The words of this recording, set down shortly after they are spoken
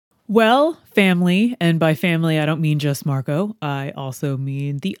Well, family, and by family, I don't mean just Marco. I also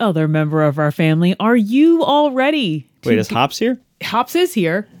mean the other member of our family. Are you all ready? Wait, is Hops here? Hops is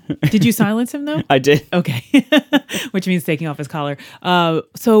here. Did you silence him, though? I did. Okay. Which means taking off his collar.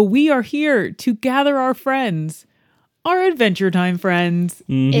 So we are here to gather our friends, our Adventure Time friends.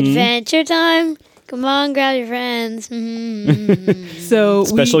 Adventure time. Come on, grab your friends. So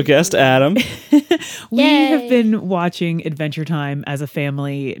Special guest, Adam. we Yay. have been watching Adventure Time as a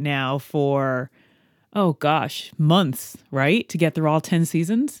family now for, months, right? To get through all 10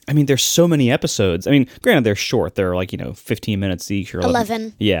 seasons. I mean, there's so many episodes. I mean, granted, they're short. They're like, 15 minutes each or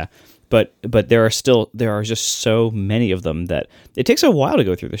 11. Yeah. But there are just so many of them that it takes a while to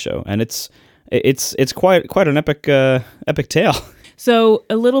go through the show. And it's quite an epic tale. So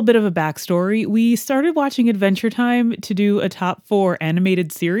a little bit of a backstory. We started watching Adventure Time to do a top 4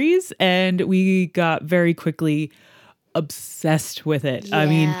 animated series, and we got very quickly obsessed with it. I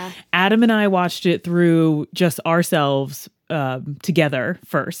mean, Yeah. Adam and I watched it through just ourselves together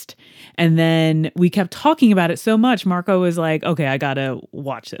first. And then we kept talking about it so much. Marco was like, okay, I got to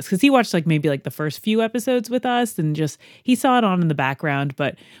watch this. Because he watched maybe the first few episodes with us and he saw it on in the background.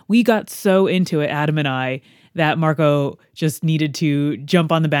 But we got so into it, Adam and I, that Marco just needed to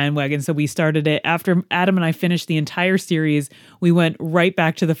jump on the bandwagon. So we started it. After Adam and I finished the entire series, we went right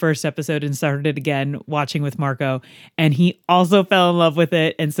back to the first episode and started it again, watching with Marco. And he also fell in love with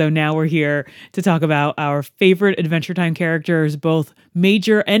it. And so now we're here to talk about our favorite Adventure Time characters, both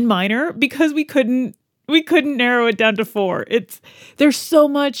major and minor, because we couldn't narrow it down to 4. There's so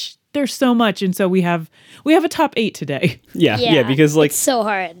much. And so we have a top 8 today. Yeah, because it's so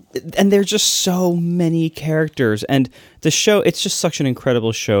hard. and there's just so many characters, and the show, it's just such an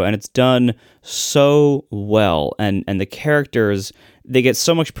incredible show, and it's done so well, and the characters, they get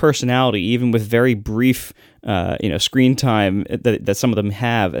so much personality, even with very brief screen time that some of them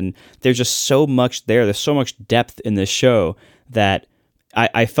have, and there's just so much there's so much depth in this show that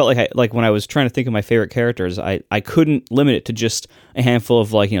I felt like when I was trying to think of my favorite characters, I couldn't limit it to just a handful of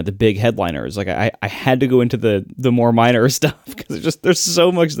the big headliners. Like I had to go into the more minor stuff because there's so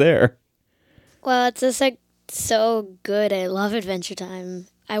much there. Well, it's just so good. I love Adventure Time.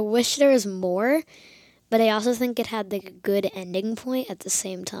 I wish there was more, but I also think it had a good ending point at the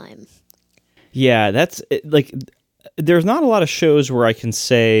same time. Yeah, that's there's not a lot of shows where I can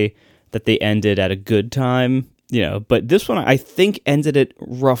say that they ended at a good time. But this one I think ended at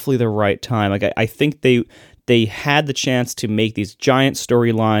roughly the right time. I think they had the chance to make these giant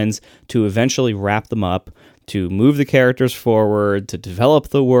storylines, to eventually wrap them up, to move the characters forward, to develop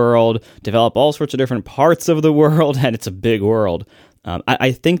the world, develop all sorts of different parts of the world, and it's a big world.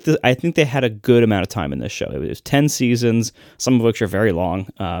 I think they had a good amount of time in this show. It was 10 seasons, some of which are very long.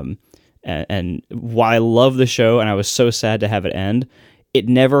 And while I love the show and I was so sad to have it end, it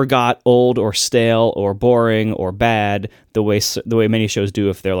never got old or stale or boring or bad the way many shows do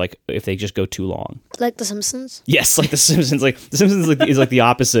if they just go too long. Like The Simpsons? Yes, like The Simpsons. The Simpsons is the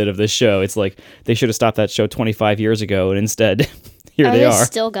opposite of this show. It's like they should have stopped that show 25 years ago, and instead, here they are.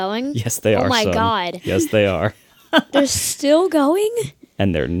 Still going? Yes, they are. Oh my son. God. Yes, they are. They're still going?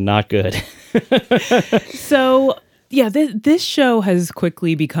 And they're not good. So, yeah, this show has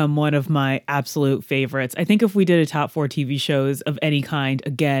quickly become one of my absolute favorites. I think if we did a top 4 TV shows of any kind,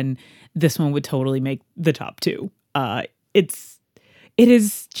 again, this one would totally make the top 2. It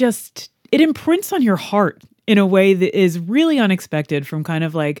imprints on your heart in a way that is really unexpected from kind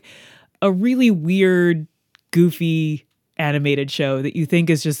of like a really weird, goofy animated show that you think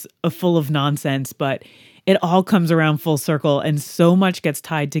is just full of nonsense, but it all comes around full circle and so much gets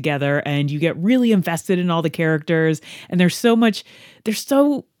tied together and you get really invested in all the characters and they're so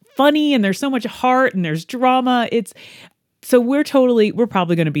funny and there's so much heart and there's drama. We're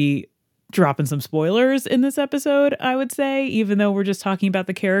probably going to be dropping some spoilers in this episode, I would say, even though we're just talking about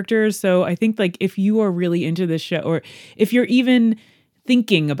the characters. So I think if you are really into this show, or if you're even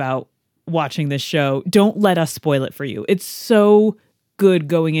thinking about watching this show, don't let us spoil it for you. It's so good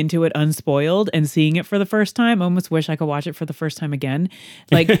going into it unspoiled and seeing it for the first time. I almost wish I could watch it for the first time again.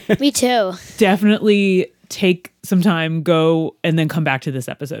 Me too. Definitely take some time, go, and then come back to this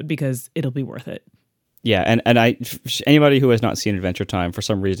episode because it'll be worth it. Yeah, and anybody who has not seen Adventure Time, for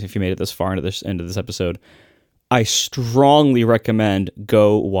some reason, if you made it this far into this episode, I strongly recommend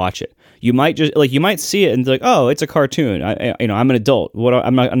go watch it. You might see it and be like, oh, it's a cartoon. I'm an adult. Maybe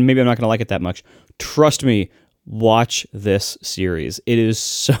I'm not going to like it that much. Trust me, watch this series. It is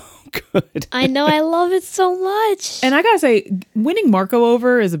so good. I know, I love it so much. And I gotta say, winning Marco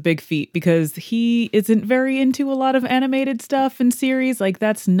over is a big feat because he isn't very into a lot of animated stuff and series.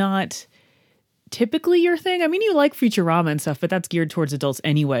 That's not typically your thing. I mean, you like Futurama and stuff, but that's geared towards adults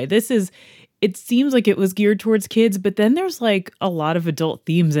anyway. It seems like it was geared towards kids, but then there's like a lot of adult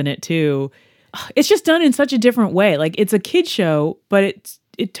themes in it too. It's just done in such a different way. Like it's a kid show, but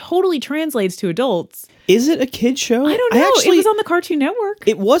it totally translates to adults. Is it a kid show? I don't know. It was on the Cartoon Network.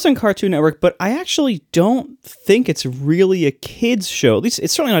 It was on Cartoon Network, but I actually don't think it's really a kids show. At least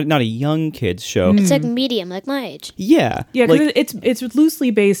it's certainly not a young kids show. It's like medium, like my age. Yeah. Yeah, like, because it's loosely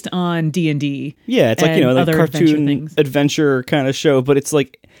based on D&D. yeah, it's like, and like other cartoon adventure kind of show, but it's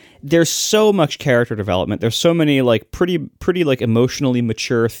like there's so much character development. There's so many like pretty like emotionally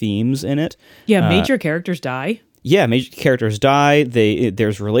mature themes in it. Yeah, major characters die. Yeah, major characters die.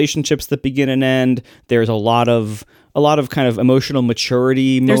 There's relationships that begin and end. There's a lot of kind of emotional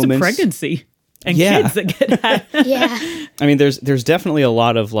maturity moments. There's a pregnancy and Yeah. kids that get had. Yeah. I mean, there's definitely a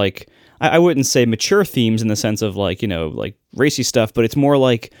lot of like I wouldn't say mature themes in the sense of like like racy stuff, but it's more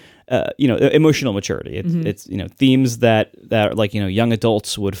like emotional maturity. It's themes that like young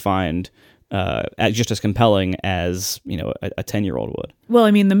adults would find just as compelling as a 10-year-old would. Well,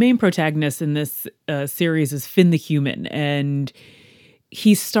 I mean, the main protagonist in this series is Finn the human, and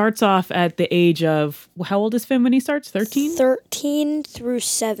he starts off at the age of, how old is Finn when he starts? 13? 13 through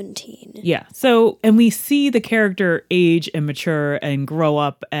 17. Yeah. So, and we see the character age and mature and grow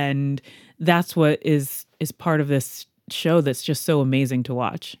up, and that's what is part of this show that's just so amazing to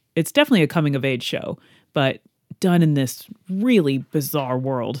watch. It's definitely a coming of age show, but done in this really bizarre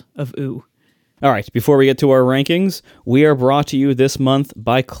world of ooh. All right, before we get to our rankings, we are brought to you this month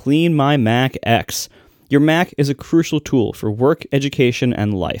by Clean My Mac X. Your Mac is a crucial tool for work, education,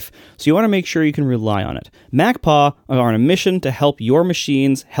 and life, so you want to make sure you can rely on it. MacPaw are on a mission to help your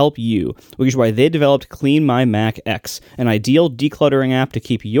machines help you, which is why they developed Clean My Mac X, an ideal decluttering app to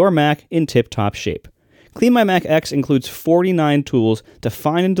keep your Mac in tip-top shape. Clean My Mac X includes 49 tools to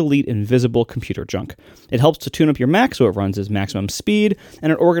find and delete invisible computer junk. It helps to tune up your Mac so it runs at maximum speed,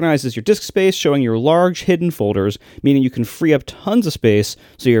 and it organizes your disk space, showing your large hidden folders, meaning you can free up tons of space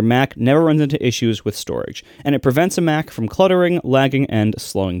so your Mac never runs into issues with storage. And it prevents a Mac from cluttering, lagging, and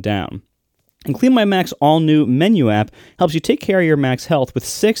slowing down. And Clean My Mac's all-new menu app helps you take care of your Mac's health with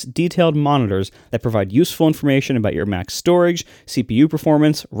 6 detailed monitors that provide useful information about your Mac's storage, CPU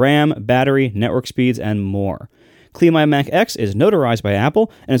performance, RAM, battery, network speeds, and more. Clean My Mac X is notarized by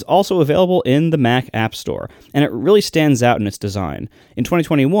Apple and is also available in the Mac App Store, and it really stands out in its design. In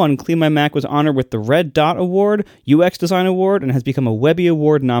 2021, Clean My Mac was honored with the Red Dot Award, UX Design Award, and has become a Webby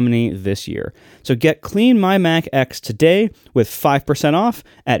Award nominee this year. So get Clean My Mac X today with 5% off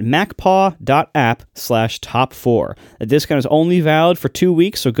at macpaw.app/top4. The discount is only valid for 2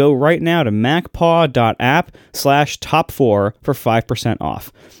 weeks, so go right now to macpaw.app/top4 for 5%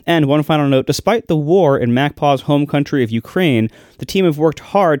 off. And one final note, despite the war in MacPaw's home country of Ukraine, the team have worked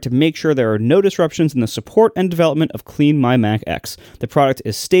hard to make sure there are no disruptions in the support and development of Clean My Mac X. The product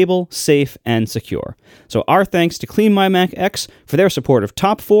is stable, safe, and secure. So our thanks to Clean My Mac X for their support of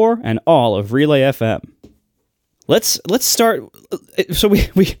Top 4 and all of Relay FM. Let's start. So we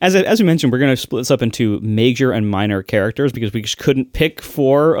as we mentioned, we're going to split this up into major and minor characters because we just couldn't pick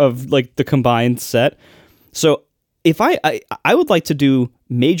 4 of like the combined set. So if I would like to do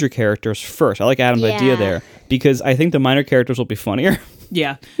major characters first. I like Adam's idea there because I think the minor characters will be funnier.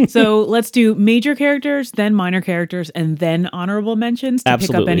 Yeah. So let's do major characters, then minor characters, and then honorable mentions to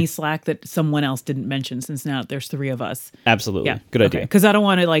pick up any slack that someone else didn't mention, since now there's 3 of us. Absolutely. Yeah. Good idea. Because I don't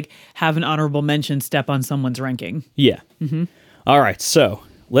want to like have an honorable mention step on someone's ranking. Yeah. Mm-hmm. All right. So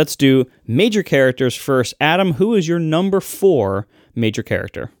let's do major characters first. Adam, who is your number 4 major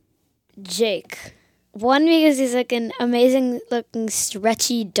character? Jake. One, because he's like an amazing looking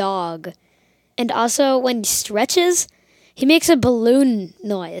stretchy dog. And also when he stretches, he makes a balloon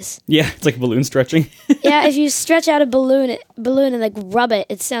noise. Yeah, it's like balloon stretching. Yeah, if you stretch out a balloon and like rub it,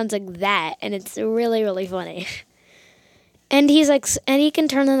 it sounds like that, and it's really, really funny. And he's like, and he can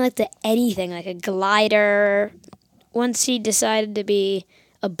turn on like to anything, like a glider. Once he decided to be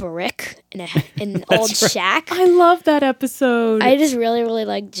a brick in an old shack. I love that episode. I just really, really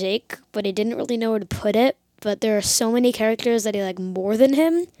like Jake, but he didn't really know where to put it. But there are so many characters that he like more than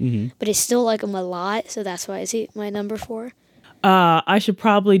him, but I still like him a lot, so that's why is he my number 4. I should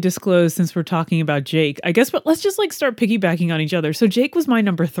probably disclose, since we're talking about Jake, I guess, but let's just like start piggybacking on each other. So Jake was my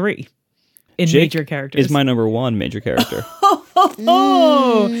number 3 in Jake major characters. is my number 1 major character.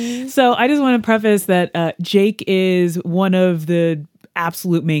 So I just want to preface that Jake is one of the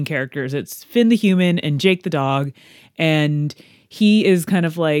absolute main characters. It's Finn the human and Jake the dog, and he is kind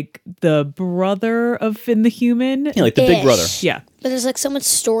of like the brother of Finn the human. Yeah, like the big Ish. brother. Yeah. But there's like so much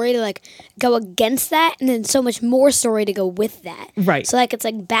story to like go against that, and then so much more story to go with that. Right. So like it's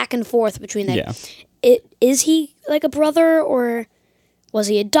like back and forth between like, Yeah. is he like a brother or was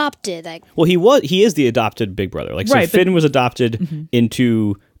he adopted? Like, Well, he is the adopted big brother. Like, so Right, but- Finn was adopted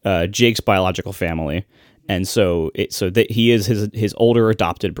into Jake's biological family, and so he is his older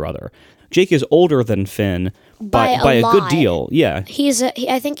adopted brother. Jake is older than Finn by a good lot. deal. Yeah.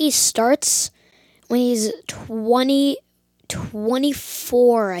 I think he starts when he's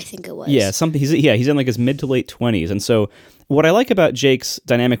 24, I think it was. Yeah, he's in like his mid to late 20s. And so what I like about Jake's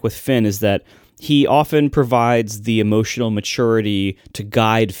dynamic with Finn is that he often provides the emotional maturity to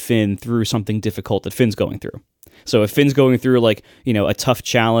guide Finn through something difficult that Finn's going through. So if Finn's going through like, a tough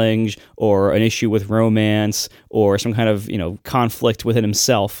challenge or an issue with romance or some kind of, conflict within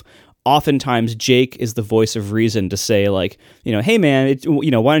himself, oftentimes Jake is the voice of reason to say like, hey man,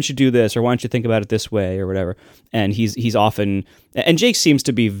 why don't you do this, or why don't you think about it this way, or whatever. And he's often, and Jake seems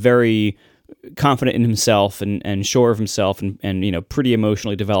to be very confident in himself and sure of himself and pretty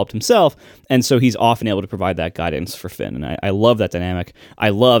emotionally developed himself. And so he's often able to provide that guidance for Finn. And I love that dynamic. I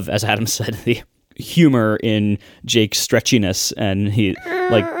love, as Adam said, the humor in Jake's stretchiness, and he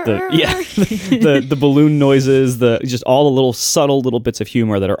like the balloon noises, just all the little subtle little bits of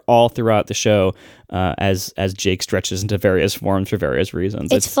humor that are all throughout the show as Jake stretches into various forms for various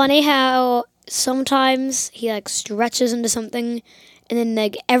reasons. It's funny how sometimes he like stretches into something and then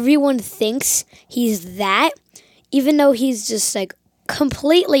like everyone thinks he's that, even though he's just like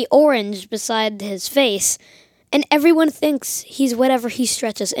completely orange beside his face, and everyone thinks he's whatever he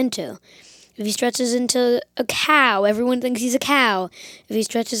stretches into. If he stretches into a cow, everyone thinks he's a cow. If he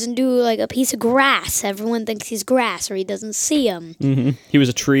stretches into like a piece of grass, everyone thinks he's grass, or he doesn't see him. Mm-hmm. He was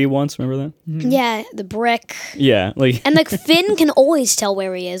a tree once, remember that? Yeah, the brick. Yeah, like And like Finn can always tell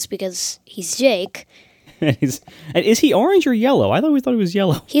where he is because he's Jake. and is he orange or yellow? I thought he was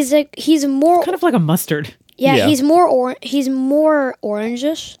yellow. He's more Kind of like a mustard. yeah, Yeah. he's more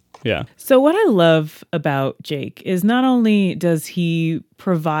orangish. Yeah. So what I love about Jake is not only does he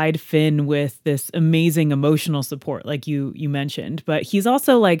provide Finn with this amazing emotional support like you mentioned, but he's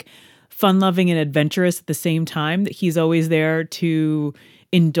also like fun-loving and adventurous at the same time. That he's always there to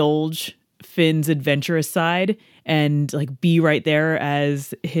indulge Finn's adventurous side and like be right there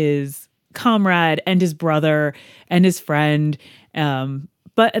as his comrade and his brother and his friend.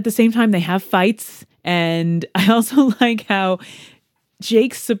 But at the same time, they have fights. And I also like how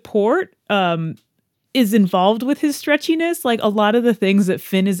Jake's support is involved with his stretchiness. Like a lot of the things that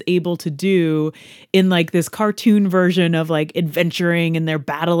Finn is able to do in like this cartoon version of like adventuring and they're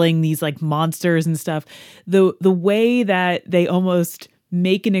battling these like monsters and stuff. The way that they almost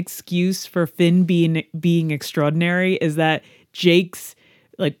make an excuse for Finn being extraordinary is that Jake's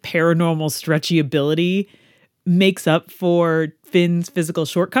like paranormal stretchy ability makes up for Finn's physical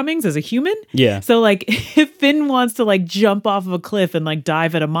shortcomings as a human. Yeah. So like if Finn wants to like jump off of a cliff and like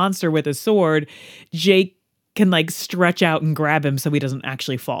dive at a monster with a sword, Jake can like stretch out and grab him so he doesn't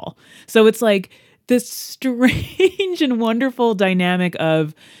actually fall. So it's like this strange and wonderful dynamic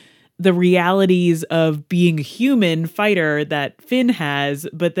of the realities of being a human fighter that Finn has,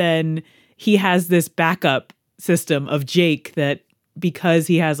 but then he has this backup system of Jake that, because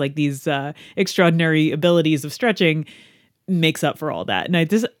he has like these extraordinary abilities of stretching, makes up for all that. And I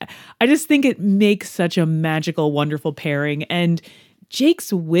just think it makes such a magical, wonderful pairing. And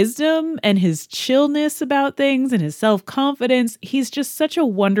Jake's wisdom and his chillness about things and his self-confidence, he's just such a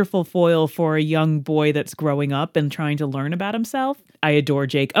wonderful foil for a young boy that's growing up and trying to learn about himself. I adore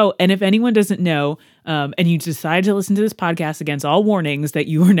Jake. Oh, and if anyone doesn't know, and you decide to listen to this podcast against all warnings that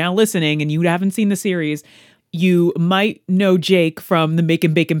you are now listening and you haven't seen the series, you might know Jake from the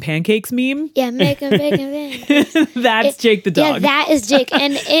Making Bacon Pancakes meme. Yeah, making pancakes. That's Jake the dog. Yeah, that is Jake.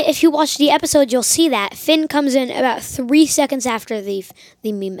 And if you watch the episode, you'll see that Finn comes in about 3 seconds after the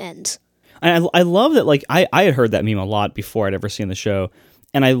meme ends. And I love that, like, I had heard that meme a lot before I'd ever seen the show.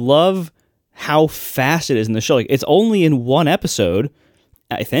 And I love how fast it is in the show. Like, it's only in one episode,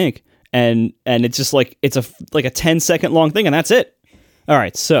 I think. And it's just like, it's a 10-second long thing, and that's it. All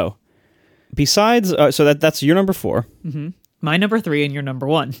right, so besides, so that's your number 4. Mm-hmm. My number 3 and your number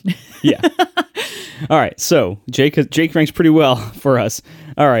 1. Yeah. All right, so Jake ranks pretty well for us.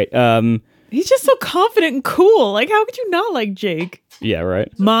 All right. He's just so confident and cool. Like, how could you not like Jake? Yeah, right.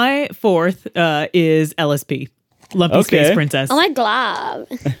 My 4th is LSP, Lumpy Okay. Space Princess. Oh my god.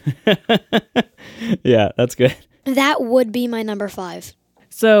 Yeah, that's good. That would be my number 5.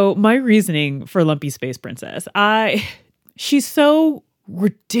 So my reasoning for Lumpy Space Princess, she's so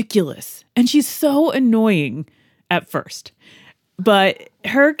ridiculous and she's so annoying at first. but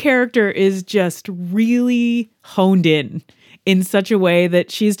her character is just really honed in such a way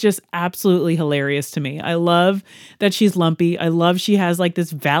that she's just absolutely hilarious to me. I love that she's lumpy. I love she has like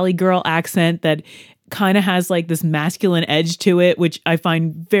this Valley Girl accent that kind of has like this masculine edge to it, which I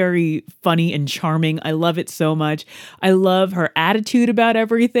find very funny and charming. I love it so much. I love her attitude about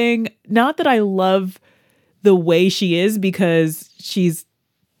everything. Not that I love the way she is, because she's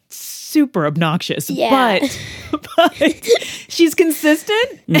super obnoxious, but she's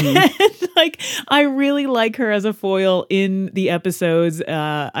consistent. And like, I really like her as a foil in the episodes.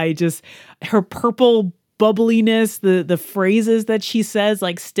 Her purple bubbliness, the phrases that she says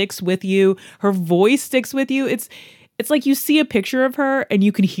like sticks with you. Her voice sticks with you. It's like you see a picture of her and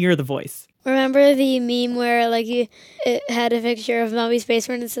you can hear the voice. Remember the meme where like it had a picture of Mommy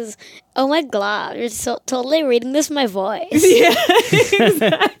Spaceman and it says, "Oh my God, you're totally reading this my voice." Yeah,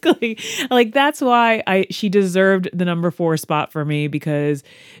 exactly. Like that's why she deserved the number 4 spot for me, because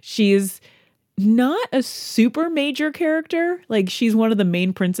she's not a super major character. Like she's one of the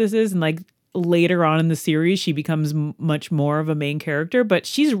main princesses, and like later on in the series she becomes much more of a main character, but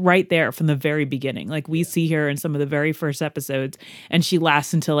she's right there from the very beginning. Like we see her in some of the very first episodes and she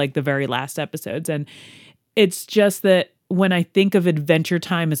lasts until like the very last episodes. And it's just that when I think of Adventure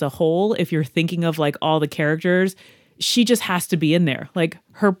Time as a whole, if you're thinking of like all the characters, she just has to be in there. Like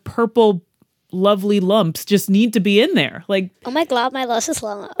her purple lovely lumps just need to be in there. Like, oh my God, my luscious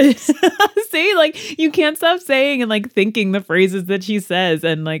lumps. See, like you can't stop saying and like thinking the phrases that she says,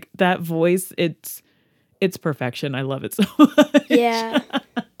 and like that voice, it's perfection. I love it so much. Yeah.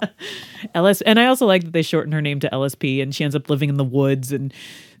 And I also like that they shortened her name to LSP, and she ends up living in the woods, and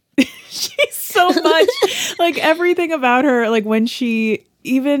she's so much like everything about her. Like when she's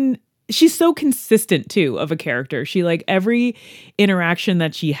so consistent too of a character. She like every interaction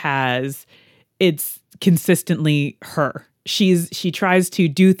that she has, it's consistently her. She tries to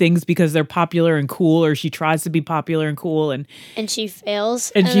do things because they're popular and cool, or she tries to be popular and cool, and she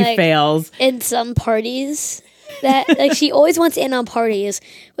fails. And she fails in some parties. That like she always wants in on parties,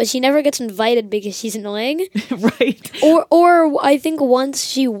 but she never gets invited because she's annoying. Right. Or I think once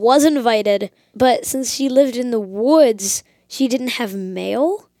she was invited, but since she lived in the woods, she didn't have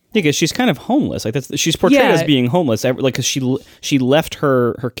mail. Yeah, because she's kind of homeless. Like she's portrayed as being homeless. Like because she left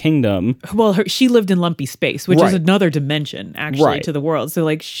her kingdom. Well, she lived in Lumpy Space, which is another dimension actually to the world. So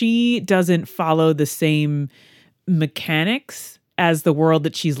like she doesn't follow the same mechanics as the world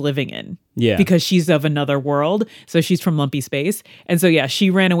that she's living in. Yeah. Because she's of another world. So she's from Lumpy Space. And so, yeah, she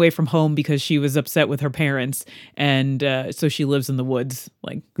ran away from home because she was upset with her parents. And so she lives in the woods,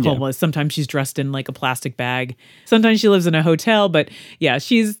 like homeless. Yeah. Sometimes she's dressed in like a plastic bag. Sometimes she lives in a hotel. But yeah,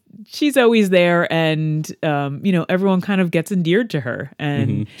 she's always there. And, everyone kind of gets endeared to her.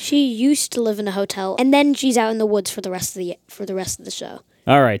 And she used to live in a hotel. And then she's out in the woods for the rest of the show.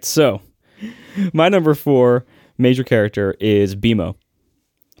 All right. So my number 4 major character is BMO.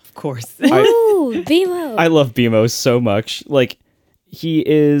 Of course. Ooh, BMO. I love BMO so much. Like, he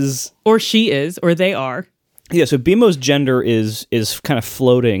is... Or she is, or they are. Yeah, so BMO's gender is kind of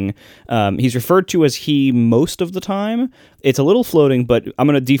floating. He's referred to as he most of the time. It's a little floating, but I'm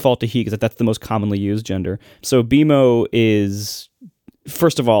going to default to he because that's the most commonly used gender. So BMO is,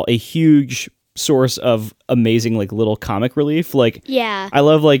 first of all, a huge source of amazing like little comic relief. Like, yeah, I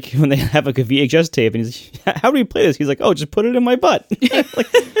love like when they have like a VHS tape and he's like, how do we play this? He's like, oh, just put it in my butt. Like,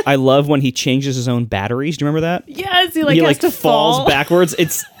 I love when he changes his own batteries. Do you remember that? Yes, he has to falls fall backwards.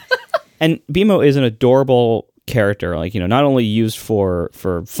 It's and BMO is an adorable character. Like, not only used for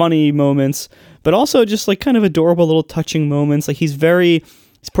funny moments, but also just like kind of adorable little touching moments. Like he's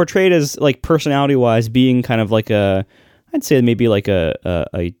portrayed as like personality wise being kind of like I'd say maybe like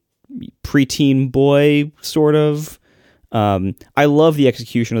a preteen boy sort of. I love the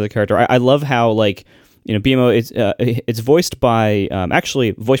execution of the character. I love how like BMO it's voiced by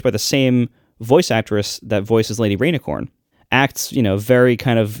voiced by the same voice actress that voices Lady Rainicorn. Acts very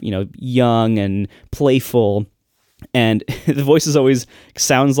kind of young and playful, and the voice is always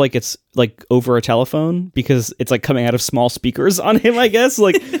sounds like it's like over a telephone because it's like coming out of small speakers on him, I guess.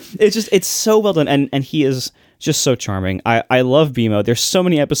 Like it's so well done, and he is just so charming. I love BMO. There's so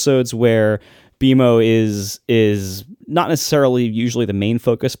many episodes where BMO is not necessarily usually the main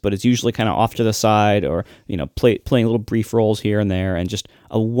focus, but it's usually kind of off to the side or playing little brief roles here and there, and just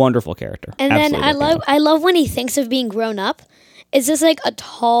a wonderful character. And absolutely then I love when he thinks of being grown up. It's just like a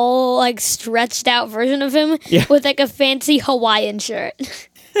tall, like stretched out version of him with like a fancy Hawaiian shirt.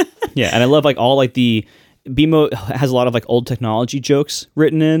 Yeah, and I love like all like the BMO has a lot of like old technology jokes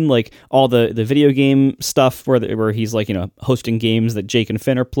written in, like all the video game stuff where he's like, hosting games that Jake and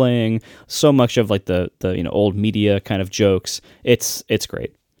Finn are playing. So much of like the old media kind of jokes. It's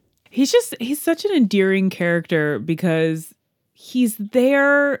great. He's such an endearing character because he's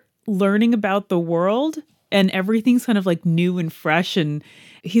there learning about the world and everything's kind of like new and fresh, and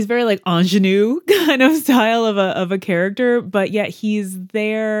he's very like ingenue kind of style of a character, but yet he's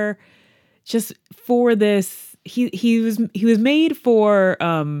there just for this. He was made for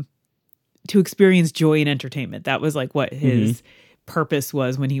to experience joy and entertainment. That was like what his purpose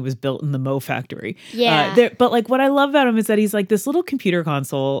was when he was built in the Mo factory. Yeah. But like what I love about him is that he's like this little computer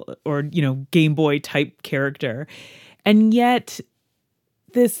console or Game Boy type character, and yet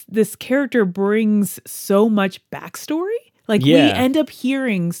this character brings so much backstory. Like we end up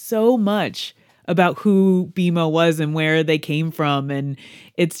hearing so much about who BMO was and where they came from, and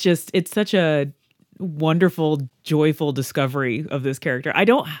it's such a wonderful, joyful discovery of this character. I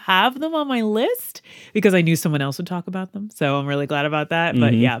don't have them on my list because I knew someone else would talk about them, so I'm really glad about that.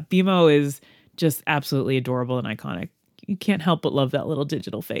 But yeah, BMO is just absolutely adorable and iconic. You can't help but love that little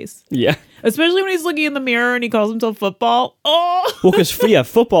digital face. Yeah. Especially when he's looking in the mirror and he calls himself Football. Oh! Well, because,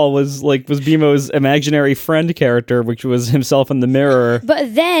 Football was BMO's imaginary friend character, which was himself in the mirror.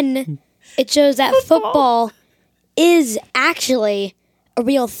 But then it shows that football is actually a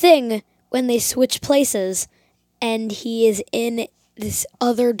real thing when they switch places, and he is in this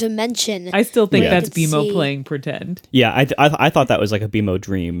other dimension. I still think that's could BMO see. playing pretend. Yeah, I thought that was like a BMO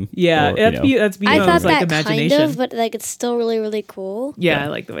dream. Yeah, or, that's BMO's I thought like that imagination. kind of, but like it's still really, really cool. Yeah, I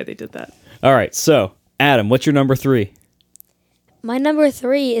like the way they did that. All right, so, Adam, what's your number 3? My number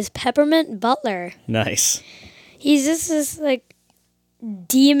 3 is Peppermint Butler. Nice. He's just this like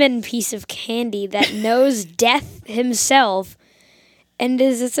demon piece of candy that knows death himself, and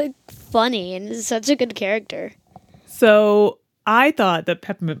is just like funny and is such a good character. So I thought that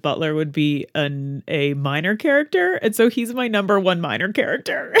Peppermint Butler would be a minor character, and so he's my number 1 minor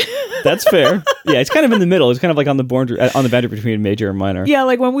character. That's fair. Yeah, it's kind of in the middle. It's kind of like on the boundary between major and minor. Yeah,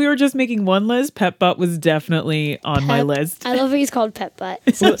 like when we were just making one list, Pep Butt was definitely on my list. I love how he's called Pep Butt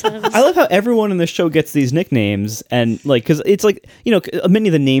sometimes. I love how everyone in the show gets these nicknames, and like, because it's like, many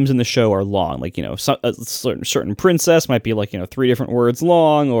of the names in the show are long. Like, a certain princess might be like 3 different words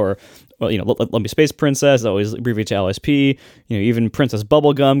long, or let me Space Princess, always abbreviate to LSP. Even Princess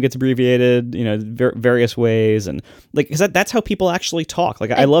Bubblegum gets abbreviated, various ways, and like, because that's how people actually talk.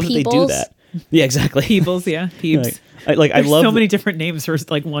 Like, I love that they do that. Yeah, exactly. Peebles, yeah, Peebs. I There's love so many different names for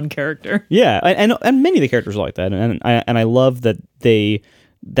like one character. Yeah, and many of the characters are like that, and I love that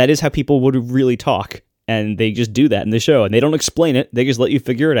that is how people would really talk, and they just do that in the show, and they don't explain it; they just let you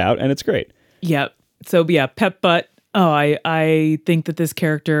figure it out, and it's great. Yeah. So yeah, Pep Butt. Oh, I think that this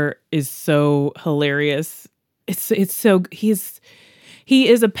character is so hilarious. He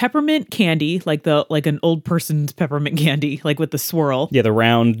is a peppermint candy, like an old person's peppermint candy, like with the swirl. Yeah, the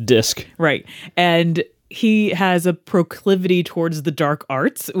round disc. Right. And he has a proclivity towards the dark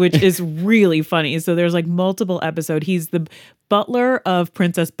arts, which is really funny. So there's like multiple episodes. He's the butler of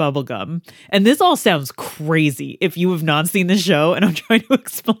Princess Bubblegum. And this all sounds crazy if you have not seen the show, and I'm trying to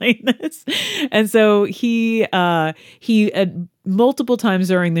explain this. And so he multiple times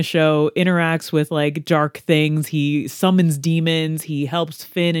during the show interacts with like dark things. He summons demons. He helps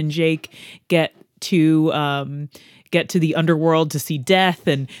Finn and Jake get to the underworld to see Death,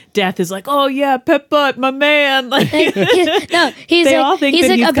 and Death is like, "Oh yeah, Pep Butt, my man." Like, he's they all think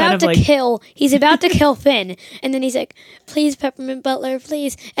that he's about kind of to like- kill. He's about to kill Finn, and then he's like, "Please, Peppermint Butler,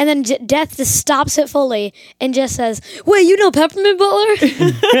 please." And then Death just stops it fully and just says, "Wait, you know Peppermint Butler?"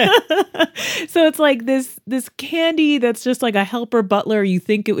 So it's like this candy that's just like a helper butler. You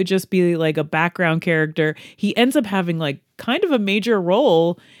think it would just be like a background character. He ends up having like kind of a major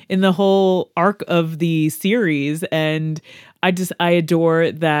role in the whole arc of the series, and I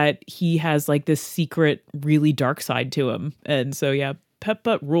adore that he has like this secret really dark side to him. And so yeah, Pep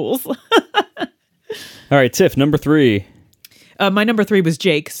Butt rules. All right, Tiff, number 3. My number 3 was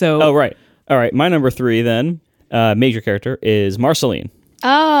Jake. So Oh, right. All right, my number 3 then, major character, is Marceline.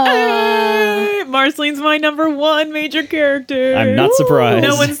 Hey, Marceline's my number 1 major character. I'm not surprised.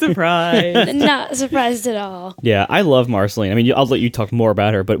 No one's surprised. Not surprised at all. Yeah, I love Marceline. I mean, I'll let you talk more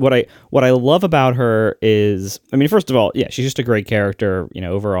about her, but what I love about her is, I mean, first of all, yeah, she's just a great character,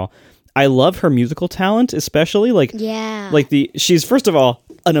 overall. I love her musical talent, especially Yeah. she's first of all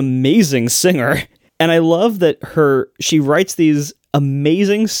an amazing singer, and I love that she writes these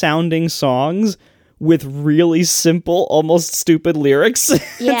amazing sounding songs with really simple, almost stupid lyrics.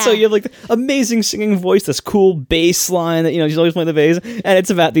 Yeah. And so you have like amazing singing voice, this cool bass line that, she's always playing the bass, and it's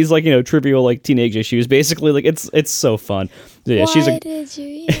about these like, trivial like teenage issues. Basically, like it's so fun. So, yeah, Why did you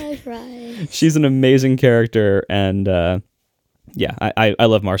eat my fries? she's an amazing character, and yeah, I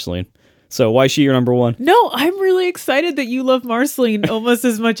love Marceline. So why is she your number one? No, I'm really excited that you love Marceline almost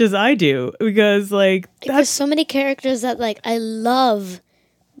as much as I do, because like There's so many characters that like I love,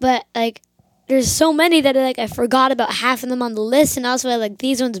 but like there's so many that like I forgot about half of them on the list, and also I like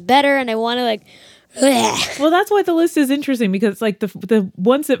these ones better, and I want to like. Bleh. well, that's why the list is interesting, because like the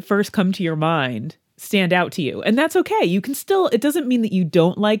ones that first come to your mind stand out to you, and that's okay. You can still, it doesn't mean that you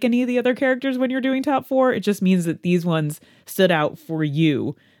don't like any of the other characters when you're doing top four. It just means that these ones stood out for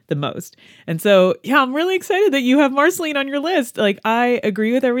you the most. And so, yeah, I'm really excited that you have Marceline on your list. Like, I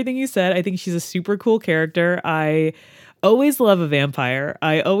agree with everything you said. I think she's a super cool character. I always love a vampire.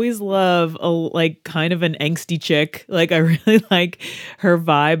 I always love a like kind of an angsty chick. Like, I really like her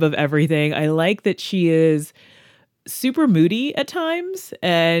vibe of everything. I like that she is super moody at times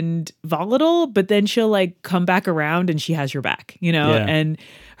and volatile, but then she'll like come back around and she has your back, Yeah. And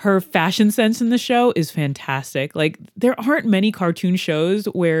her fashion sense in the show is fantastic. Like, there aren't many cartoon shows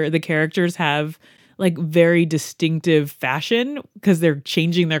where the characters have like very distinctive fashion because they're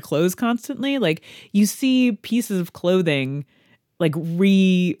changing their clothes constantly. Like, you see pieces of clothing like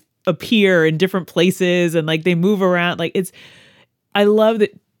reappear in different places and like they move around. Like, I love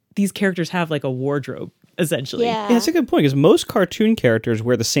that these characters have like a wardrobe, essentially. Yeah. Yeah, that's a good point, because most cartoon characters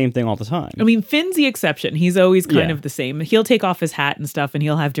wear the same thing all the time. I mean, Finn's the exception. He's always kind Yeah. of the same. He'll take off his hat and stuff, and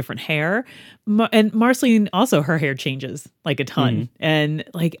he'll have different hair. And Marceline also, her hair changes like a ton. And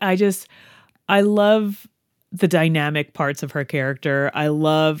like, I love the dynamic parts of her character. I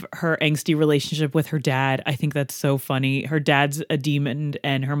love her angsty relationship with her dad. I think that's so funny. Her dad's a demon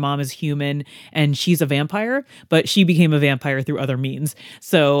and her mom is human, and she's a vampire, but she became a vampire through other means.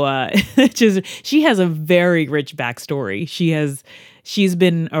 So she has a very rich backstory. She's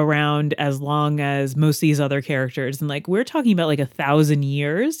been around as long as most of these other characters. And like, we're talking about like 1,000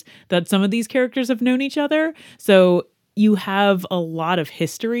 years that some of these characters have known each other. So you have a lot of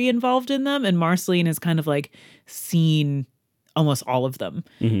history involved in them, and Marceline has kind of like seen almost all of them,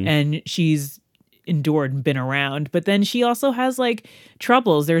 and she's endured and been around. But then she also has like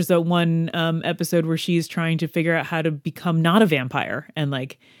troubles. There's a one episode where she's trying to figure out how to become not a vampire and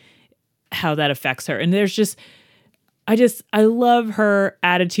like how that affects her. And there's just, I love her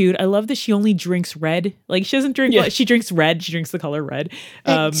attitude. I love that she only drinks red. Like, she doesn't drink, she drinks red. She drinks the color red.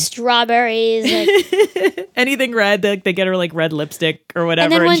 Like strawberries, like, Anything red, they get her like red lipstick or and whatever,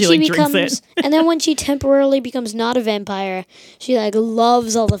 then and when she she like drinks becomes, it. and then when she temporarily becomes not a vampire, she like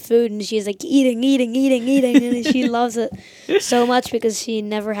loves all the food, and she's like eating, and she loves it so much because she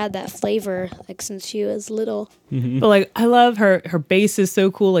never had that flavor like since she was little. But like, I love her bass is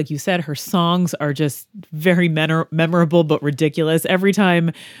so cool. Like you said, her songs are just very memorable but ridiculous. Every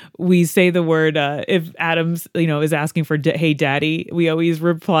time we say the word, if Adams is asking for hey daddy, we always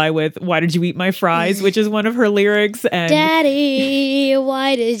reply with, why did you eat my fries, which is one of her lyrics. And Daddy,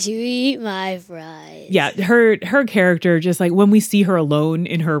 why did you eat my fries? yeah, her character, just like when we see her alone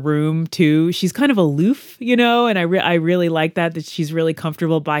in her room too, she's kind of aloof, and I really like that she's really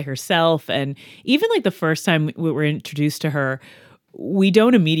comfortable by herself. And even like the first time we were introduced to her, we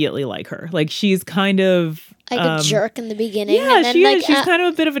don't immediately like her. Like, she's kind of like a jerk in the beginning. yeah, and then, she like, is. She's kind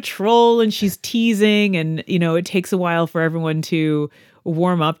of a bit of a troll, and she's teasing, and it takes a while for everyone to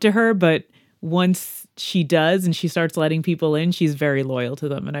warm up to her. But once she does, and she starts letting people in, she's very loyal to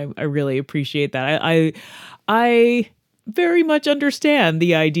them, and I really appreciate that. I very much understand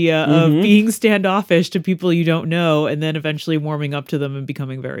the idea of being standoffish to people you don't know, and then eventually warming up to them and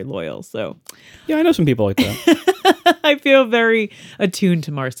becoming very loyal. So Yeah, I know some people like that. I feel very attuned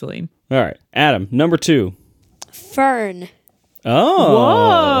to Marceline. All right, Adam, number 2. Fern.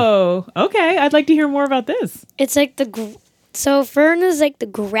 Oh. Whoa. Okay, I'd like to hear more about this. It's like so Fern is like the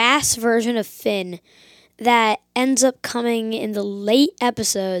grass version of Finn that ends up coming in the late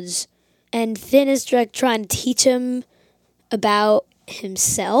episodes, and Finn is like trying to teach him about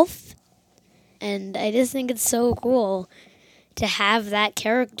himself, and I just think it's so cool to have that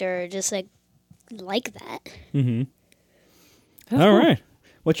character just like that. All right.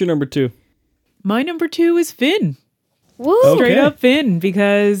 What's your number 2? My number 2 is Finn. Woo! Okay. Straight up Finn,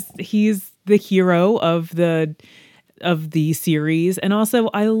 because he's the hero of the series. And also,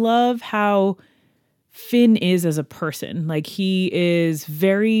 I love how Finn is as a person. Like, he is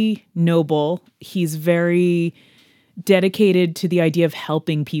very noble. He's very dedicated to the idea of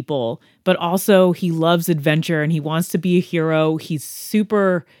helping people, but also he loves adventure and he wants to be a hero. He's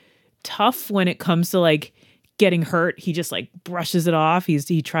super tough when it comes to like getting hurt. He just like brushes it off.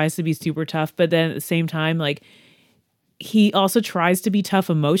 He tries to be super tough, but then at the same time, like he also tries to be tough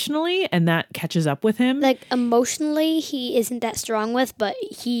emotionally, and that catches up with him. Like emotionally, he isn't that strong with, but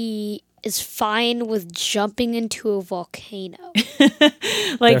he is fine with jumping into a volcano.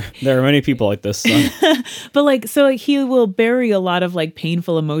 Like there are many people like this. but like so like he will bury a lot of like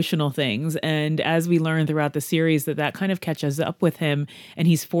painful emotional things, and as we learn throughout the series that kind of catches up with him and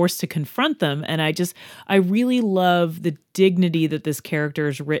he's forced to confront them. And I really love the dignity that this character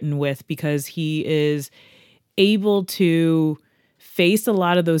is written with, because he is able to face a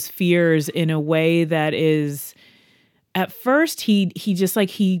lot of those fears in a way that is, at first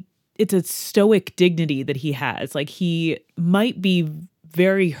it's a stoic dignity that he has. Like he might be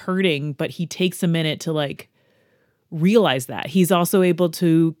very hurting, but he takes a minute to like realize that. He's also able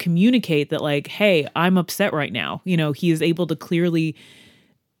to communicate that like, hey, I'm upset right now. You know, he is able to clearly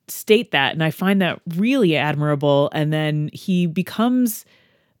state that. And I find that really admirable. And then he becomes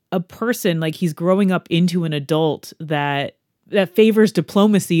a person, like he's growing up into an adult that favors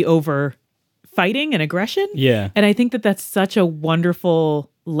diplomacy over fighting and aggression. Yeah. And I think that that's such a wonderful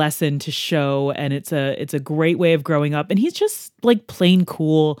lesson to show, and it's a great way of growing up. And he's just like plain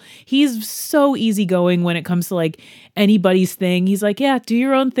cool. He's so easygoing when it comes to like anybody's thing. He's like, yeah, do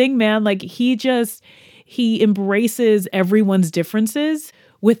your own thing, man. Like he embraces everyone's differences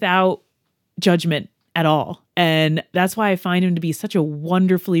without judgment at all. And that's why I find him to be such a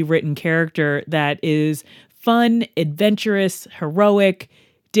wonderfully written character that is fun, adventurous, heroic,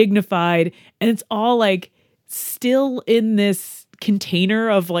 dignified, and it's all like still in this container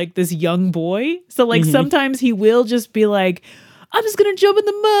of like this young boy. So like sometimes he will just be like, I'm just gonna jump in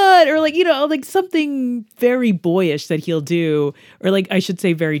the mud, or like, you know, like something very boyish that he'll do, or like I should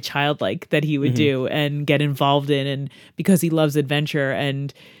say very childlike that he would do and get involved in, and because he loves adventure,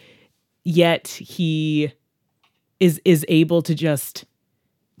 and yet he is able to just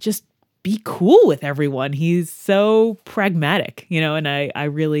be cool with everyone. He's so pragmatic, you know, and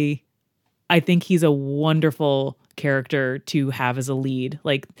I think he's a wonderful character to have as a lead.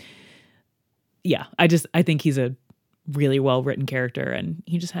 Like, yeah, I think he's a really well-written character, and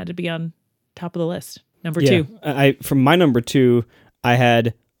he just had to be on top of the list. Number two. From my number two, I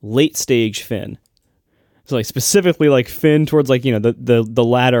had late stage Finn. So like specifically like Finn towards like, you know, the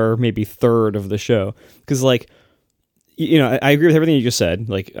latter maybe third of the show. Because like, you know, I agree with everything you just said.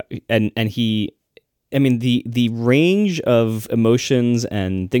 Like, and he, I mean, the range of emotions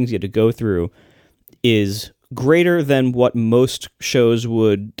and things you had to go through is greater than what most shows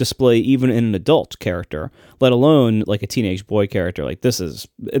would display even in an adult character, let alone like a teenage boy character. Like this is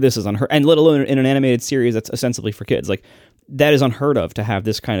unheard, and let alone in an animated series that's ostensibly for kids. Like that is unheard of to have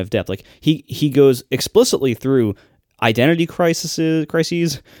this kind of depth. Like he goes explicitly through identity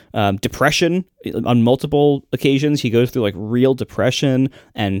crises, depression on multiple occasions. He goes through like real depression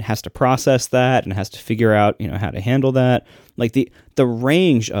and has to process that and has to figure out, you know, how to handle that. Like the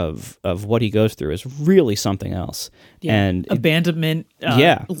range of what he goes through is really something else. Yeah. And abandonment,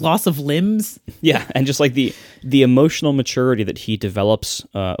 loss of limbs. Yeah, and just like the emotional maturity that he develops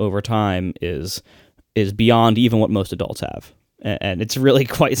over time is beyond even what most adults have. And it's really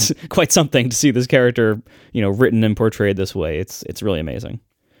quite something to see this character, you know, written and portrayed this way. It's really amazing.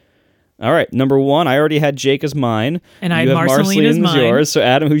 All right, number one, I already had Jake as mine, and I had Marceline as mine. Yours. So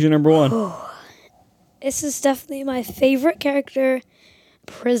Adam, who's your number one? This is definitely my favorite character,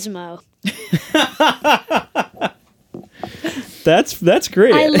 Prismo. That's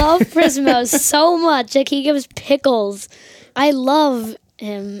great. I love Prismo so much. Like he gives pickles. I love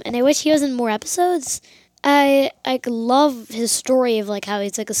him, and I wish he was in more episodes. I love his story of like how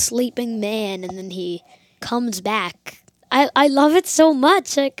he's like a sleeping man and then he comes back. I love it so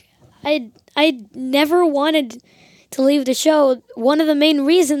much. Like I never wanted to leave the show. One of the main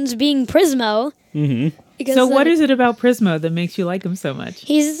reasons being Prismo. Mm-hmm. So what is it about Prismo that makes you like him so much?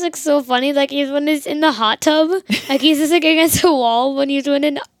 He's just like so funny. Like when he's in the hot tub, like he's just like against the wall when he's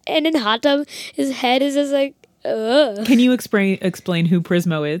in a hot tub. His head is just like, ugh. Can you explain who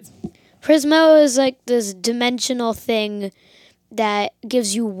Prismo is? Prismo is like this dimensional thing that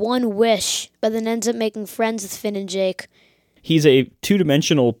gives you one wish, but then ends up making friends with Finn and Jake. He's a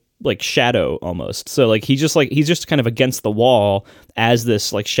two-dimensional like shadow almost. So like he's just kind of against the wall as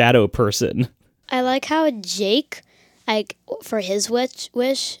this like shadow person. I like how Jake, like for his wish,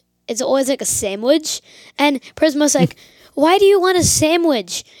 it's always like a sandwich, and Prismo's like, "Why do you want a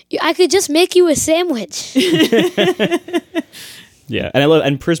sandwich? I could just make you a sandwich." Yeah, and I love,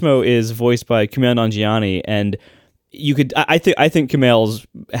 and Prismo is voiced by Kumail Nanjiani, and you could. I think Kumail's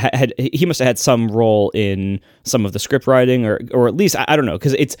he must have had some role in some of the script writing, or at least I don't know,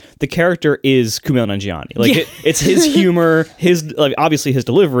 because it's the character is Kumail Nanjiani. Like it's his humor, his like obviously his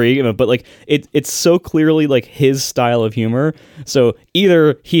delivery, but like it's so clearly like his style of humor. So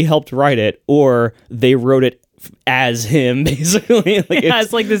either he helped write it or they wrote it as him, basically. Like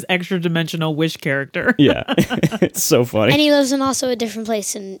it's like this extra dimensional Wish character. Yeah, it's so funny. And he lives in also a different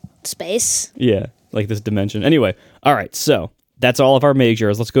place in space. Yeah, like this dimension. Anyway, all right, so that's all of our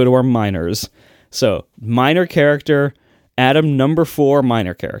majors. Let's go to our minors. So, minor character, Adam, number 4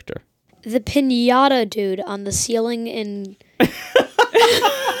 minor character. The pinata dude on the ceiling in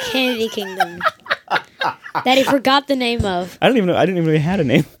Candy Kingdom. That he forgot the name of. I didn't even know he had a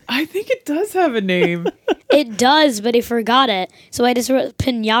name. I think it does have a name. It does, but he forgot it. So I just wrote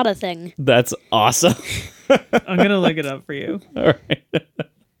pinata thing. That's awesome. I'm going to look it up for you. All right.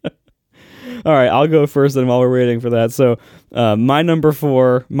 All right, I'll go first then while we're waiting for that. So, my number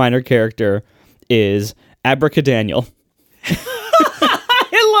 4 minor character is Abracadaniel.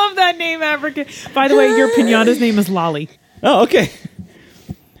 I love that name, Abraca. By the way, your pinata's name is Lolly. Oh, okay.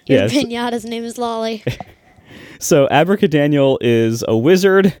 Your Yes. pinata's name is Lolly. So Abracadaniel is a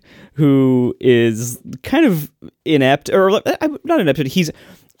wizard who is kind of inept, or not inept, but he's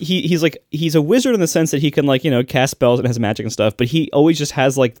a wizard in the sense that he can cast spells and has magic and stuff, but he always just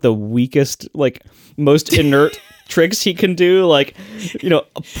has like the weakest, like most inert tricks he can do, like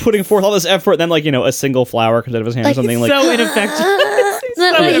putting forth all this effort, then a single flower comes out of his hand or something like. So ineffective.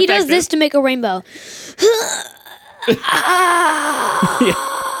 No, he does this to make a rainbow.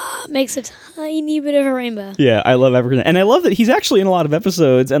 Makes a tiny bit of a rainbow. Yeah, I love Abracadaniel, and I love that he's actually in a lot of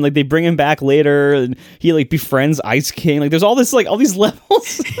episodes, and like they bring him back later, and he like befriends Ice King. Like there's all this all these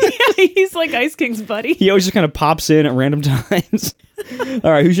levels. Yeah, he's like Ice King's buddy. He always just kind of pops in at random times.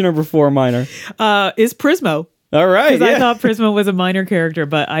 All right, who's your number 4 minor? Is Prismo. All right, Because yeah. I thought Prismo was a minor character,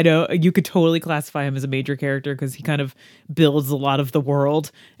 but I know you could totally classify him as a major character because he kind of builds a lot of the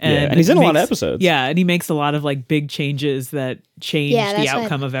world. And he's in a lot of episodes. Yeah, and he makes a lot of like big changes that change the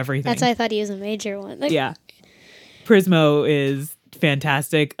outcome of everything. That's why I thought he was a major one. Yeah. Prismo is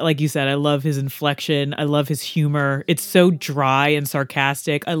fantastic. Like you said, I love his inflection. I love his humor. It's so dry and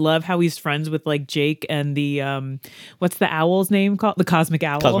sarcastic. I love how he's friends with like Jake and the what's the owl's name called? The Cosmic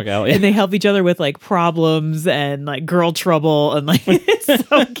Owl. Cosmic Owl, yeah. And they help each other with like problems and like girl trouble and like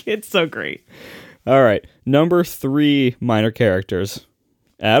it's so great. All right, number 3 minor characters.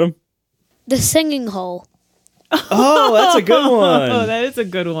 Adam? The singing hole. Oh, that's a good one. Oh, that is a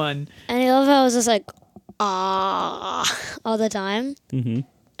good one. And I love how it was just like, all the time. Mm-hmm.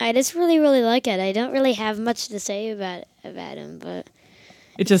 I just really, really like it. I don't really have much to say about him, but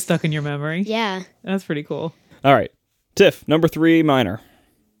It just stuck in your memory. yeah. That's pretty cool. All right, Tiff, number 3 minor.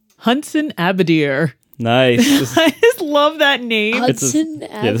 Hudson Abadir. Nice. I just love that name. Hudson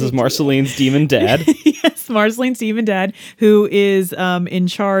This is Marceline's demon dad. Yes, Marceline Stephen Dad, who is in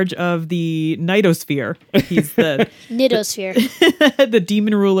charge of the Nightosphere. He's the Nidosphere. the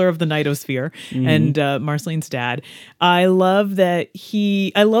demon ruler of the Nightosphere, and Marceline's dad. I love that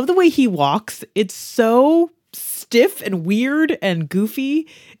I love the way he walks. It's so stiff and weird and goofy.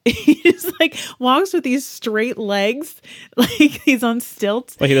 He just like walks with these straight legs, like he's on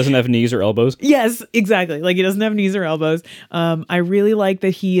stilts. Like he doesn't have knees or elbows. Yes, exactly. Like he doesn't have knees or elbows. I really like that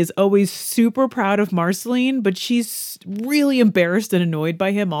he is always super proud of Marceline, but she's really embarrassed and annoyed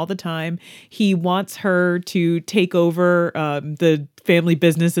by him all the time. He wants her to take over the family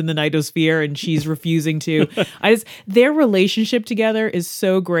business in the Nightosphere, and she's refusing to. Their relationship together is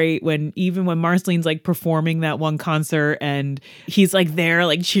so great. Even when Marceline's like performing that one concert, and he's like there,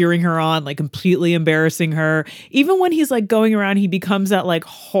 like cheering her on, like completely embarrassing her. Even when he's like going around, he becomes that like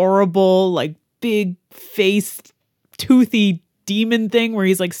horrible, like big faced, toothy demon thing where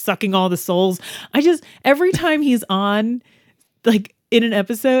he's like sucking all the souls. Every time he's on, like in an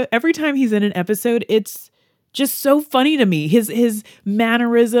episode, it's just so funny to me. His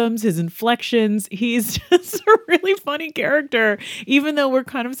mannerisms, his inflections, he's just a really funny character, even though we're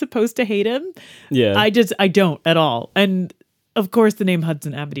kind of supposed to hate him. Yeah. I don't at all. And of course the name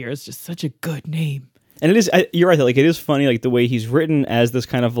Hudson Abadir is just such a good name. And it is, you're right, like it is funny, like the way he's written as this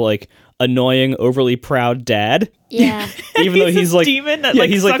kind of like annoying, overly proud dad. Yeah. Even though he's this like demon that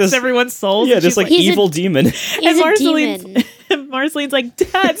he's sucks this, everyone's souls. Yeah, and just she's like He's a- evil demon. He's a demon. Marceline's like,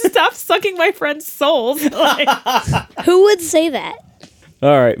 Dad, stop sucking my friend's souls. Like, Who would say that?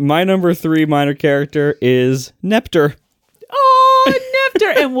 All right, my number 3 minor character is Nepter. oh,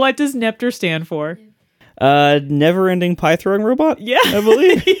 Nepter. And what does Nepter stand for? Never-ending pie throwing robot. Yeah. I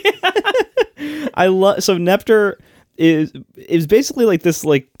believe. I love so Nepter is basically like this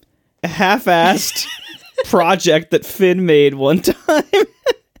like half-assed project that Finn made one time.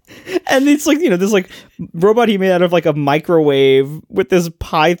 And it's like, this like robot he made out of like a microwave with this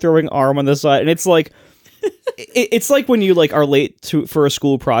pie throwing arm on the side. And it's like, it's like when you like are late for a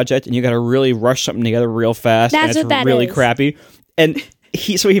school project and you got to really rush something together real fast. That's and it's what that really is. crappy. And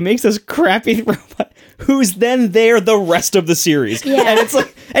he makes this crappy robot who's then there the rest of the series. Yeah. And it's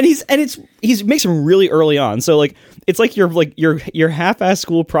like, he makes him really early on. So like, it's like your half-ass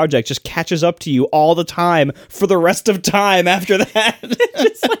school project just catches up to you all the time for the rest of time after that.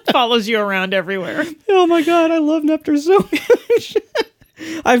 Just like follows you around everywhere. Oh my God, I love Neptune so much.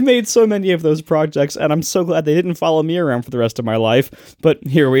 I've made so many of those projects, and I'm so glad they didn't follow me around for the rest of my life. But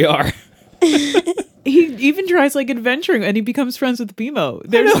here we are. He even tries like adventuring, and he becomes friends with Bimo.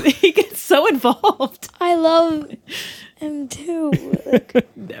 He gets so involved. I love him too. Like,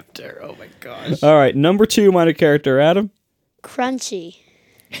 Neptune, oh my gosh. All right, number 2 minor character, Adam. Crunchy.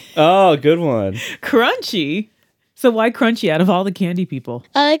 Oh, good one. Crunchy. So why Crunchy out of all the candy people?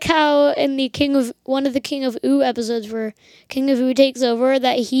 I like how in the one of the King of Ooh episodes where King of Ooh takes over,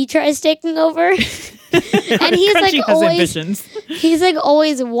 that he tries taking over. And he's Crunchy like has always ambitions. he's like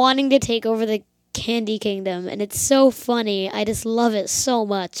always wanting to take over the Candy Kingdom, and it's so funny. I just love it so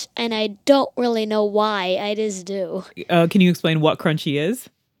much, and I don't really know why. I just do. Can you explain what Crunchy is?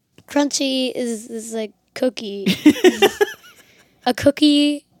 Crunchy is this like cookie, a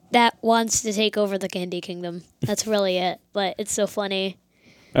cookie that wants to take over the Candy Kingdom. That's really it. But it's so funny.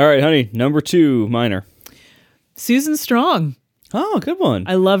 All right, honey, number 2 minor. Susan Strong. Oh, good one.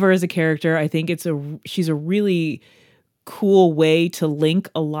 I love her as a character. I think she's a really cool way to link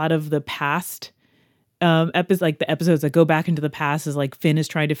a lot of the past like the episodes that go back into the past, is like Finn is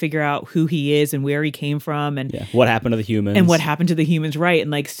trying to figure out who he is and where he came from, and what happened to the humans, and what happened to the humans, right?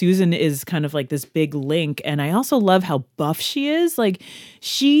 And like Susan is kind of like this big link. And I also love how buff she is. Like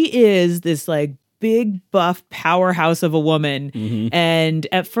she is this like big buff powerhouse of a woman. Mm-hmm. And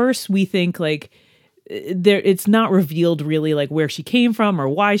at first we think like it's not revealed really like where she came from or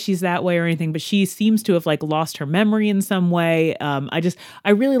why she's that way or anything, but she seems to have like lost her memory in some way. I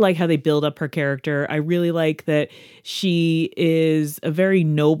really like how they build up her character. I really like that she is a very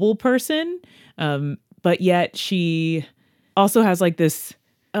noble person, but yet she also has like these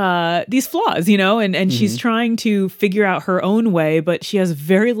flaws, and she's trying to figure out her own way, but she has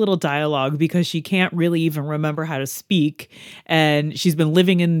very little dialogue because she can't really even remember how to speak. And she's been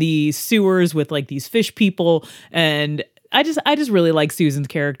living in the sewers with like these fish people. And I just really like Susan's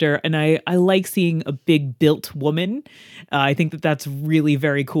character. And I like seeing a big built woman. I think that's really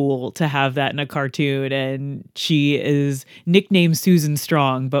very cool to have that in a cartoon. And she is nicknamed Susan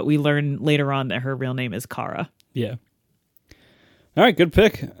Strong, but we learn later on that her real name is Kara. Yeah. All right, good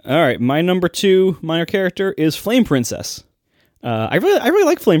pick. All right, my number 2 minor character is Flame Princess. I really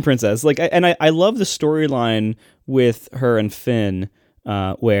like Flame Princess. Like, I love the storyline with her and Finn,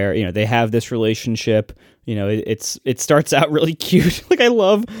 where they have this relationship. It starts out really cute. Like I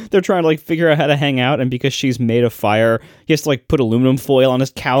love they're trying to like figure out how to hang out, and because she's made of fire, he has to like put aluminum foil on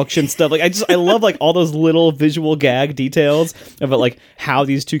his couch and stuff. Like I love like all those little visual gag details about like how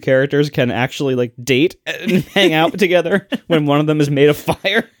these two characters can actually like date and hang out together when one of them is made of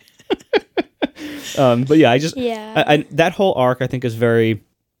fire. But yeah, I that whole arc I think is very,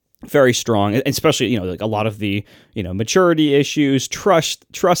 very strong, especially like a lot of the maturity issues,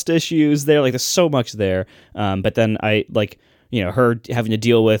 trust issues there. Like there's so much there, but then I like her having to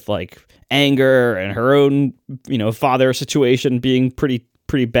deal with like anger and her own father situation being pretty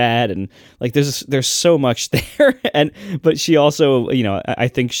bad, and like there's so much there. But she also I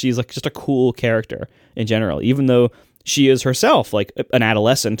think she's like just a cool character in general, even though she is herself like an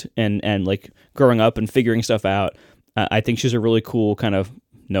adolescent and like growing up and figuring stuff out. I think she's a really cool kind of,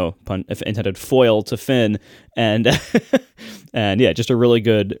 no pun intended, foil to Finn, and and yeah, just a really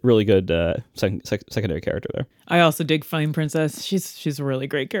good secondary character there. I also dig Flame Princess. She's a really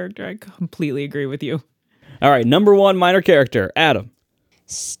great character. I completely agree with you. All right, number 1 minor character, Adam.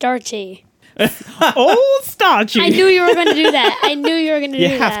 Starchy. Old Starchy. I knew you were going to do that. I knew you were going to do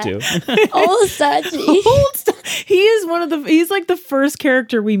that. You have to. Old Starchy. He is he's like the first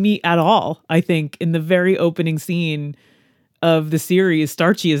character we meet at all, I think, in the very opening scene of the series.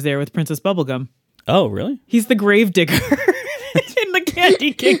 Starchy is there with Princess Bubblegum. Oh, really? He's the grave digger in the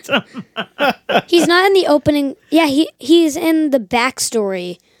Candy Kingdom. He's not in the opening. Yeah, he's in the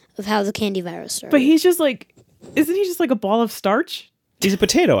backstory of how the candy virus started. But he's just like, isn't he just like a ball of starch? He's a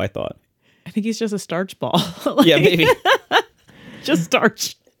potato, I thought. I think he's just a starch ball. Yeah, maybe. Just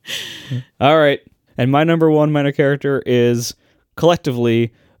starch. All right. And my number 1 minor character is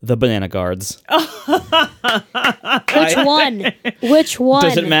collectively the Banana Guards. Which one? Which one?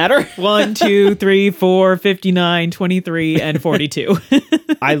 Does it matter? 1, 2, 3, 4, 59, 23, and 42.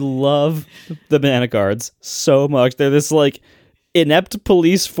 I love the Banana Guards so much. They're this like inept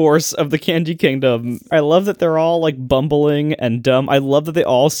police force of the Candy Kingdom. I love that they're all like bumbling and dumb. I love that they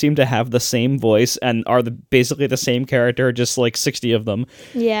all seem to have the same voice and are basically the same character, just like 60 of them.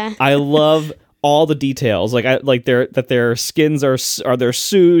 Yeah. I love all the details, their skins are their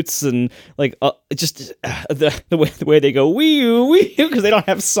suits, and like the way they go wee because they don't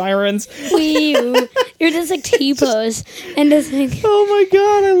have sirens. Wee. You're just like T-pose and just like, Oh my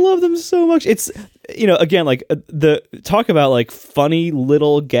god, I love them so much. It's again like the talk about like funny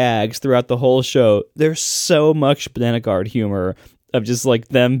little gags throughout the whole show. There's so much Banana Guard humor of just like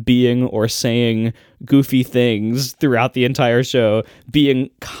them being or saying goofy things throughout the entire show, being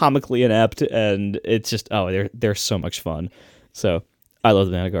comically inept, and it's just they're so much fun. So I love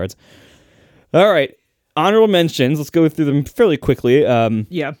the Banana Guards. All right, honorable mentions. Let's go through them fairly quickly.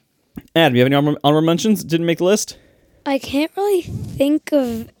 Yeah. Adam, you have any honorable mentions? Didn't make the list? I can't really think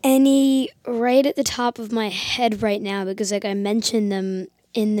of any right at the top of my head right now because like I mentioned them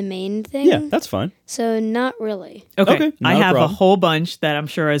in the main thing. Yeah, that's fine. So not really. Okay. not I a have a problem. whole bunch that I'm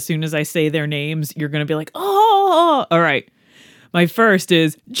sure as soon as I say their names, you're going to be like, oh, all right. My first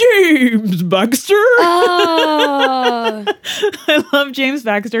is James Baxter. Oh. I love James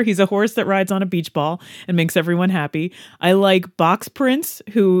Baxter. He's a horse that rides on a beach ball and makes everyone happy. I like Box Prince,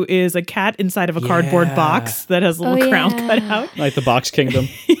 who is a cat inside of a cardboard Yeah. box that has a little crown yeah. cut out. Like the Box Kingdom.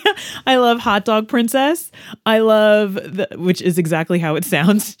 I love Hot Dog Princess. I love, which is exactly how it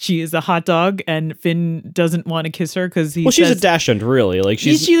sounds. She is a hot dog, and Finn doesn't want to kiss her because he Well, she's says, a dachshund, really. Like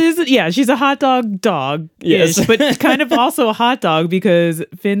she's she's a hot dog. Yes. But kind of also a hot dog because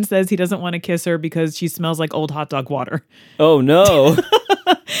Finn says he doesn't want to kiss her because she smells like old hot dog water. oh no.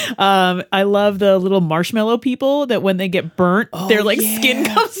 I love the little marshmallow people that when they get burnt, their like skin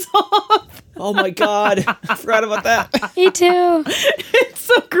comes off. Oh my god, I forgot about that. Me too. It's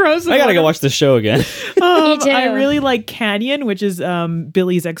so gross. I gotta go watch this show again. Me too. I really like Canyon, which is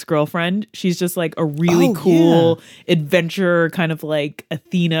Billy's ex-girlfriend. She's just like a really cool adventure kind of like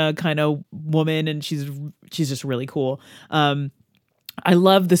Athena kind of woman, and she's just really cool. I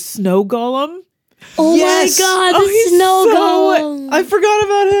love the snow golem. Oh Yes! my god, Oh, the he's snow so- golem. I forgot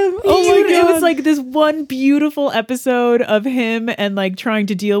about him. Oh my Dude, god. it was like this one beautiful episode of him and like trying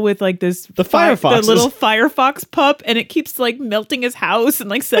to deal with like this The Firefoxes. the little Firefox pup, and it keeps like melting his house and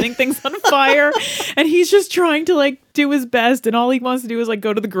like setting things on fire, and he's just trying to like do his best, and all he wants to do is like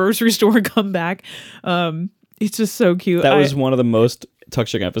go to the grocery store and come back. It's just so cute. that was one of the most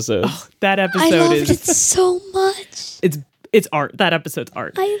touching episodes. that I episode loved is it so much. it's art. That episode's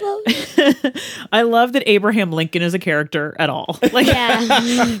art. I love it. I love that Abraham Lincoln is a character at all. Like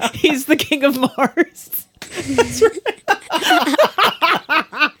Yeah. he's the king of Mars.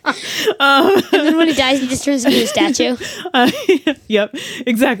 And then when he dies, he just turns into a statue. Yep,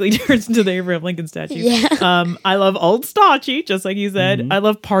 exactly. Turns into the Abraham Lincoln statue. Yeah. I love Old Staunchy, just like you said. I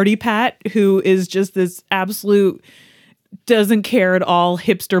love Party Pat, who is just this absolute doesn't care at all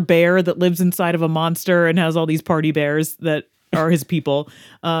hipster bear that lives inside of a monster and has all these party bears that are his people.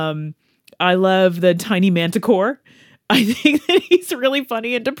 I love the Tiny Manticore. I think that he's really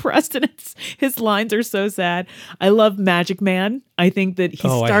funny and depressed, and his lines are so sad. I love Magic Man. I think that he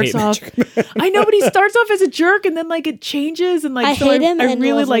starts off. I know, but he starts off as a jerk, and then like it changes, and like I hate him I and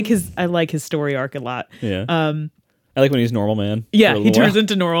really love like him. his. I like his story arc a lot. Yeah. I like when he's normal man. Yeah, for a he little turns while.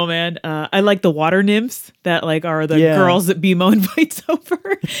 into normal man. I like the water nymphs that like are the Yeah. girls that BMO invites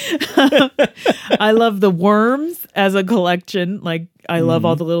over. I love the worms as a collection. Like I love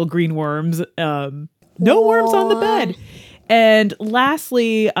all the little green worms. No worms on the bed. And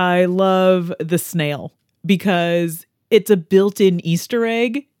lastly, I love the snail because it's a built-in Easter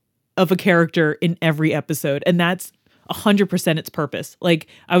egg of a character in every episode, and that's 100% its purpose. Like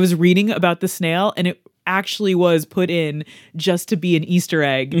I was reading about the snail, and it actually was put in just to be an Easter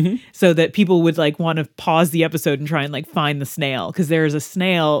egg so that people would like want to pause the episode and try and like find the snail, because there's a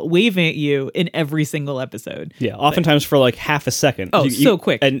snail waving at you in every single episode. Yeah, oftentimes for like half a second. Oh, so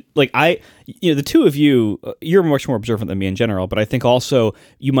quick. And like the two of you, you're much more observant than me in general, but I think also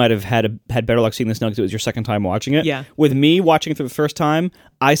you might have had better luck seeing this now because it was your second time watching it. Yeah. With me watching it for the first time,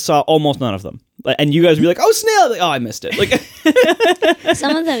 I saw almost none of them. And you guys would be like, "Oh, snail!" Like, oh, I missed it. Like,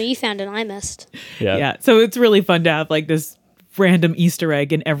 Some of them you found and I missed. Yeah. So it's really fun to have like this random Easter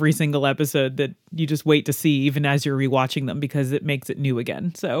egg in every single episode that you just wait to see even as you're rewatching them because it makes it new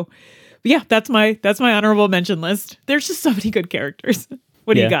again. So yeah, that's my honorable mention list. There's just so many good characters.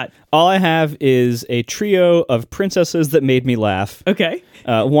 What do you got? All I have is a trio of princesses that made me laugh. Okay.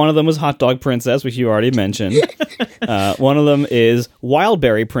 One of them was Hot Dog Princess, which you already mentioned. One of them is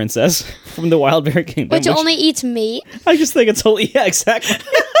Wildberry Princess from the Wildberry Kingdom. Which only eats meat I just think it's yeah, exactly.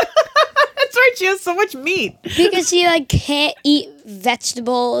 That's right. She has so much meat. because she like can't eat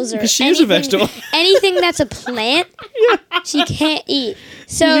vegetables or Because she is a vegetable. anything that's a plant. She can't eat.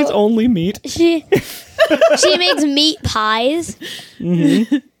 It's So only meat. she makes meat pies.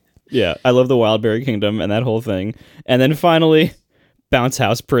 Yeah, I love the Wildberry Kingdom and that whole thing. And then finally, Bounce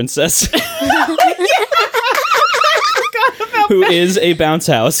House Princess. Who is a bounce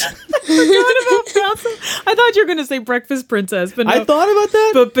house. I thought you were going to say Breakfast Princess, but no. I thought about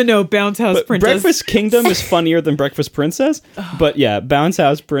that. But no, Bounce House But Princess. Breakfast Kingdom is funnier than Breakfast Princess. But yeah, Bounce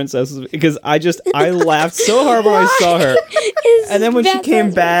House Princess, because I laughed so hard when I saw her. And then when she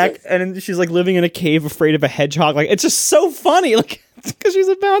came back and she's like living in a cave afraid of a hedgehog, like it's just so funny. Like, because she's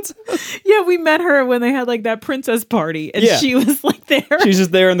a bounce house. Yeah, we met her when they had like that princess party, and Yeah. she was like there. She's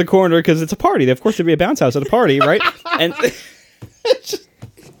just there in the corner because it's a party. Of course, there'd be a bounce house at a party, right? And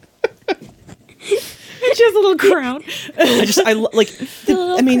She has a little crown.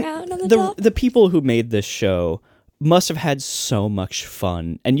 little crown on the top. the people who made this show must have had so much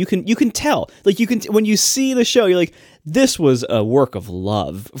fun, and you can tell, like when you see the show, you're like, this was a work of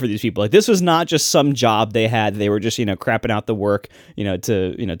love for these people. Like this was not just some job they had. They were just crapping out the work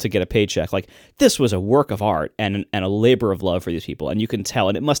to get a paycheck. Like this was a work of art and a labor of love for these people, and you can tell.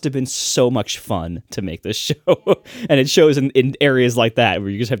 And it must have been so much fun to make this show, and it shows in areas like that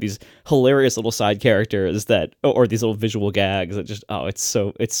where you just have these hilarious little side characters or these little visual gags that just it's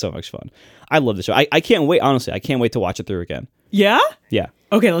so much fun. I love the show. I can't wait. Honestly, I can't wait to watch it through again. Yeah? Yeah.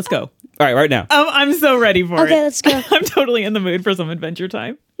 Okay, let's go. All right, right now. I'm so ready for it. Okay, let's go. I'm totally in the mood for some adventure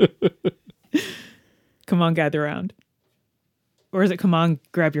time. Come on, gather around. Or is it come on,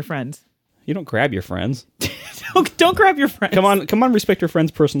 grab your friends? You don't grab your friends. Don't grab your friends. Come on, respect your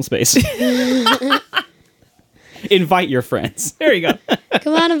friend's personal space. Invite your friends. There you go.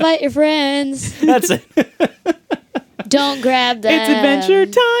 Come on, invite your friends. That's it. Don't grab them. It's adventure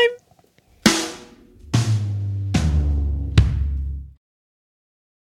time.